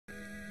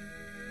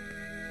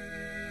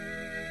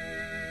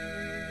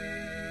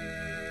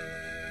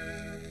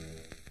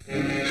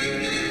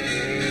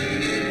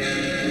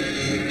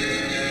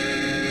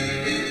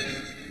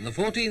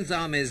14th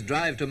Army's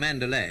drive to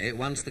Mandalay,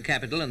 once the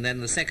capital and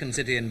then the second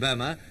city in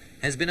Burma,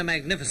 has been a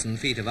magnificent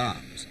feat of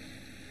arms.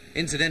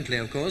 Incidentally,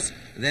 of course,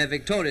 their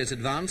victorious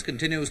advance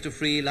continues to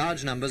free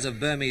large numbers of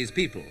Burmese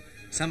people,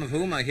 some of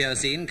whom are here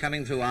seen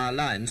coming through our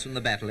lines from the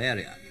battle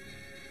area.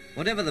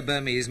 Whatever the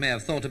Burmese may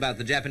have thought about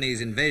the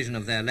Japanese invasion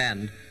of their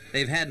land,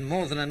 they've had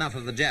more than enough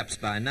of the Japs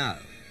by now.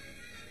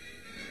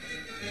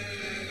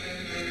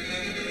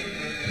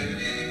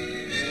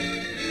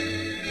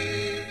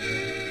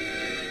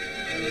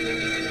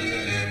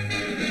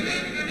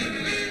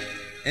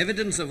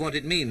 Evidence of what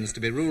it means to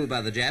be ruled by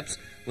the Japs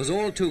was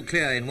all too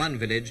clear in one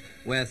village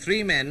where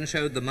 3 men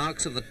showed the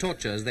marks of the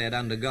tortures they had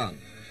undergone.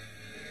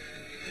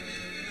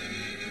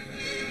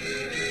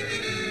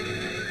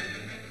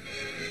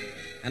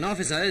 An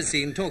officer is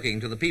seen talking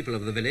to the people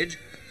of the village,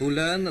 who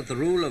learn that the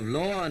rule of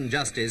law and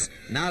justice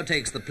now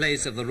takes the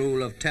place of the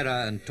rule of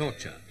terror and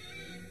torture.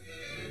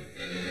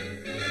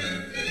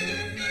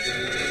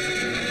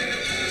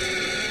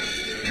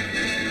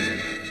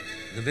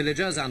 The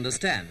villagers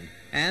understand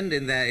and,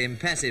 in their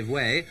impassive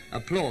way,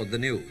 applaud the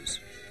news.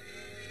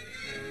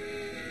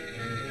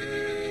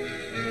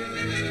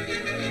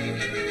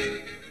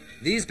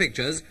 These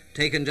pictures,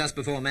 taken just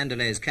before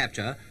Mandalay's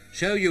capture,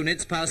 show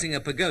units passing a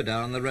pagoda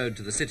on the road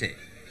to the city.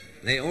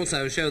 They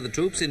also show the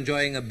troops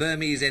enjoying a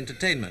Burmese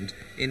entertainment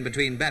in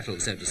between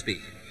battles, so to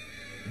speak.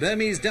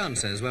 Burmese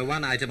dancers were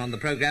one item on the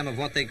programme of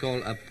what they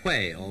call a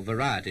pway, or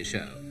variety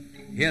show.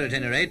 Here, at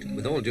any rate,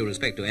 with all due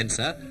respect to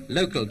Ensa,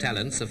 local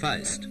talent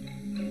sufficed.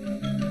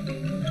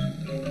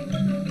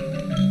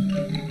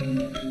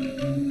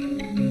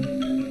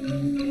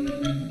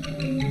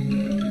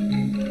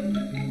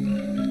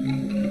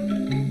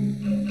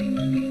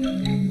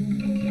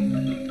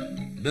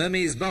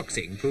 Burmese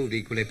boxing proved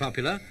equally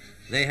popular.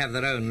 They have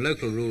their own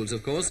local rules,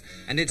 of course,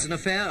 and it's an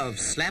affair of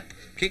slap,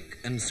 kick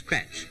and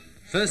scratch.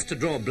 First to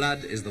draw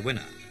blood is the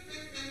winner.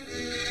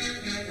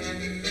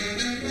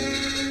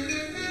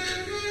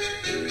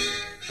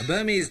 A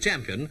Burmese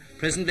champion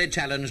presently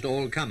challenged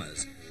all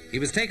comers. He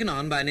was taken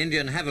on by an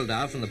Indian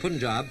havildar from the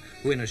Punjab,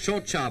 who in a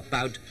short, sharp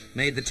bout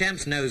made the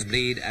champ's nose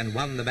bleed and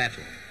won the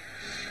battle.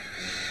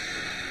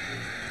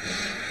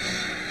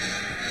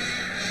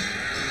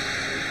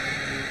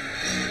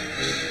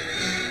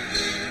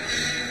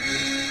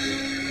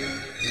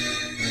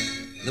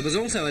 There was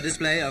also a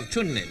display of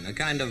chunlin, a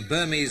kind of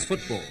Burmese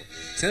football,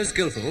 so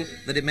skillful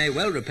that it may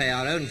well repay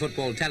our own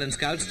football talent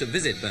scouts to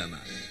visit Burma.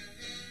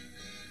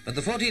 But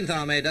the 14th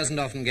Army doesn't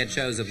often get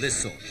shows of this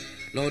sort.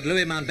 Lord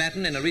Louis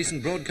Mountbatten, in a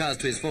recent broadcast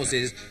to his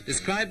forces,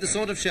 described the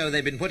sort of show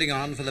they've been putting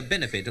on for the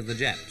benefit of the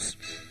Japs.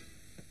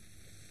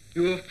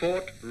 You have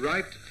fought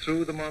right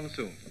through the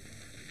monsoon,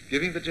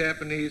 giving the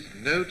Japanese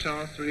no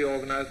chance to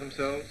reorganize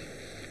themselves.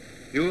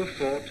 You have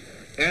fought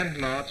and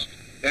marched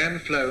and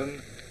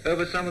flown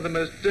over some of the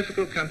most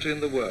difficult country in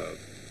the world,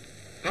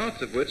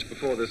 parts of which,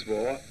 before this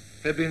war,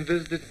 had been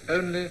visited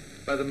only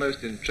by the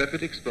most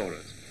intrepid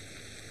explorers.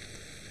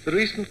 The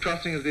recent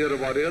crossing of the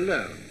Irrawaddy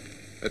alone,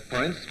 at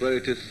points where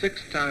it is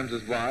 6 times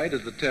as wide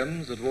as the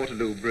Thames at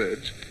Waterloo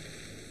Bridge,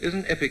 is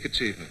an epic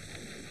achievement,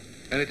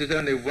 and it is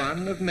only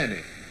one of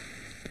many.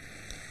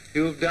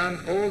 You have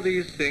done all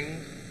these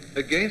things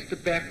against the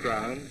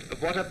background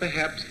of what are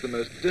perhaps the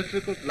most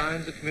difficult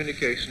lines of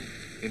communication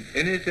in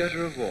any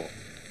theatre of war.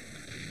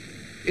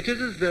 It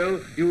is as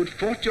though you had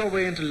fought your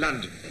way into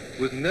London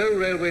with no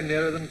railway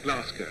nearer than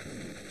Glasgow,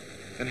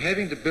 and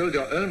having to build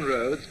your own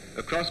roads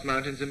across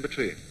mountains in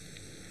between.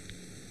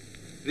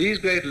 These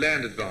great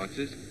land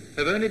advances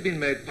have only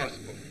been made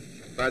possible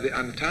by the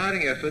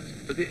untiring efforts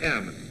of the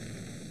airmen.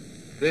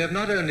 They have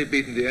not only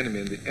beaten the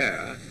enemy in the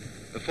air,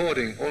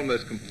 affording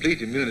almost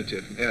complete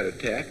immunity from air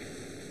attack,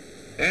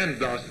 and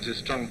blasted his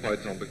strong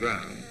points on the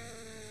ground,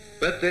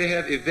 but they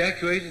have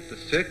evacuated the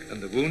sick and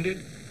the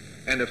wounded,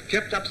 and have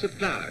kept up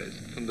supplies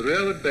from the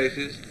railroad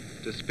bases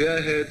to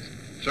spearheads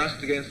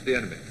thrust against the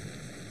enemy.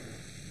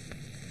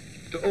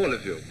 To all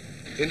of you,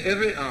 in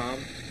every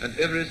arm and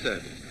every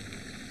service,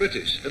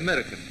 British,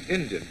 American,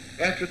 Indian,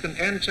 African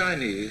and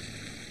Chinese,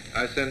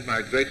 I send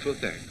my grateful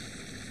thanks.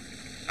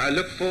 I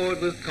look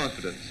forward with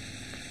confidence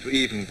to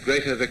even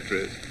greater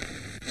victories.